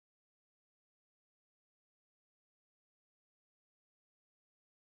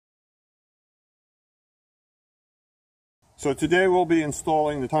So today we'll be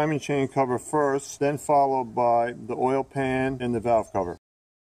installing the timing chain cover first, then followed by the oil pan and the valve cover.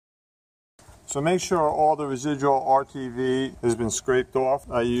 So make sure all the residual RTV has been scraped off.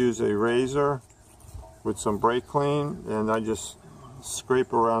 I use a razor with some brake clean, and I just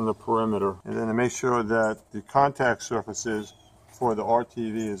scrape around the perimeter. And then to make sure that the contact surfaces for the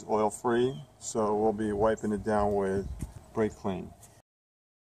RTV is oil free, so we'll be wiping it down with brake clean.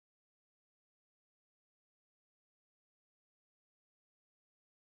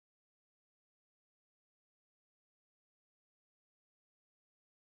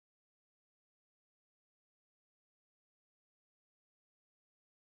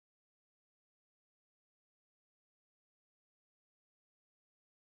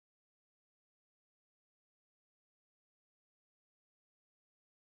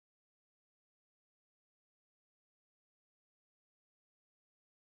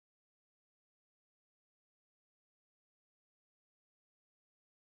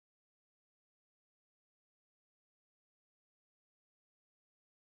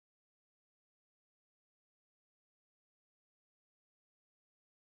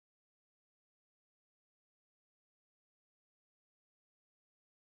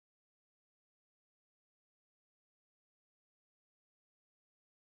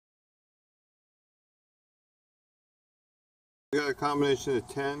 We got a combination of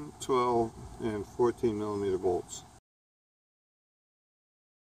 10, 12, and 14 millimeter bolts.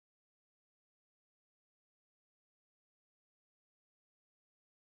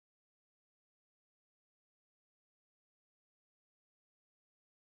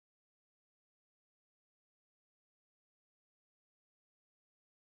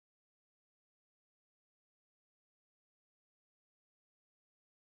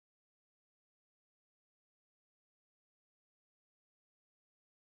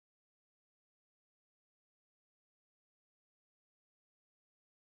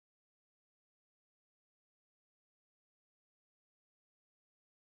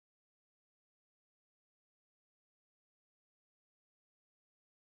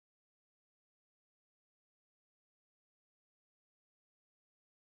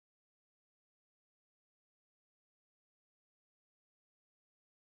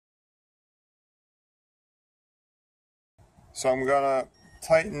 So I'm going to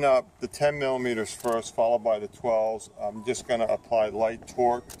tighten up the 10 millimeters first, followed by the 12s. I'm just going to apply light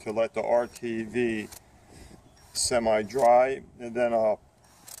torque to let the RTV semi-dry, and then I'll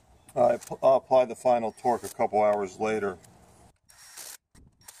apply the final torque a couple hours later.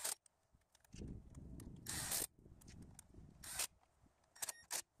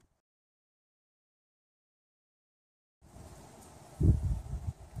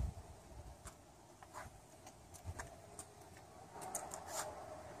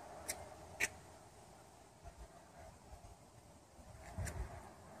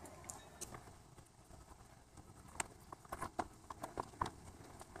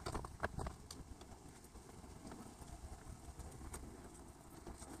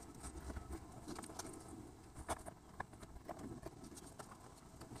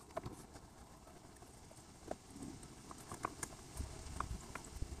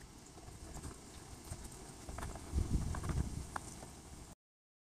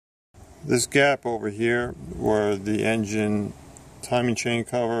 This gap over here where the engine timing chain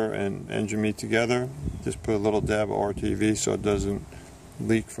cover and engine meet together, just put a little dab of RTV so it doesn't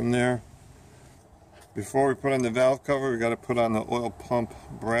leak from there. Before we put on the valve cover, we got to put on the oil pump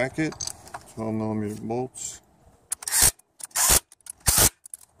bracket, 12 millimeter bolts.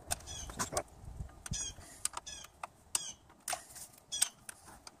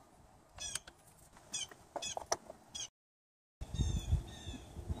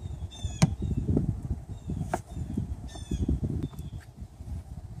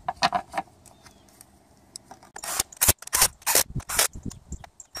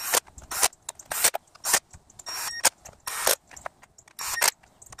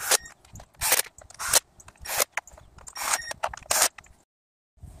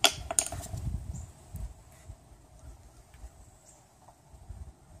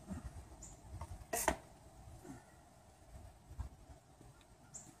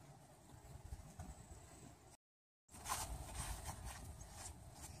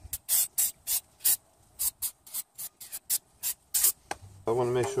 I want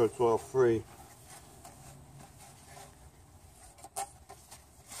to make sure it's oil free.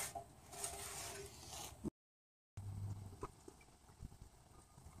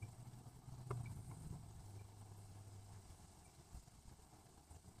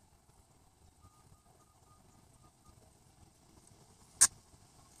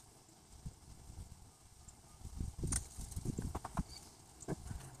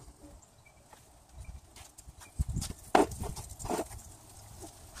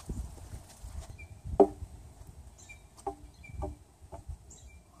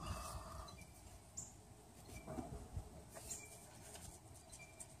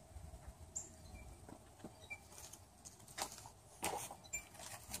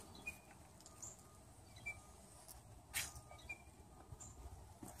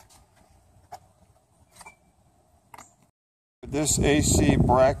 this AC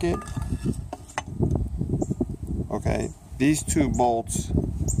bracket, okay, these two bolts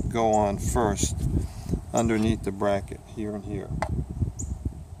go on first underneath the bracket, here and here.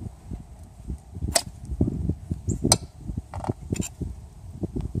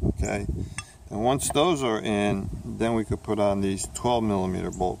 Okay, and once those are in, then we could put on these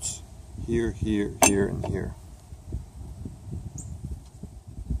 12mm bolts, here, here, here, and here.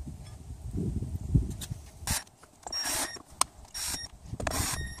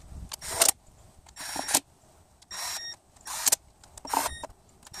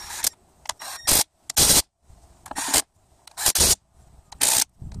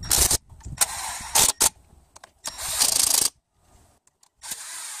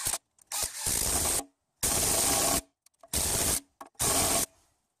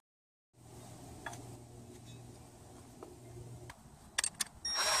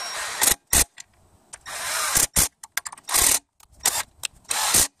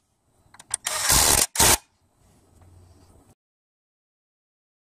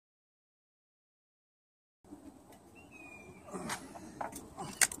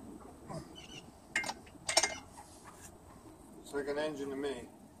 It's like an engine to me.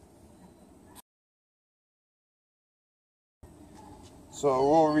 So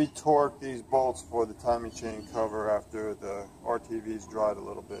we'll retorque these bolts for the timing chain cover after the RTV's dried a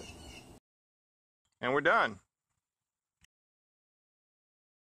little bit. And we're done.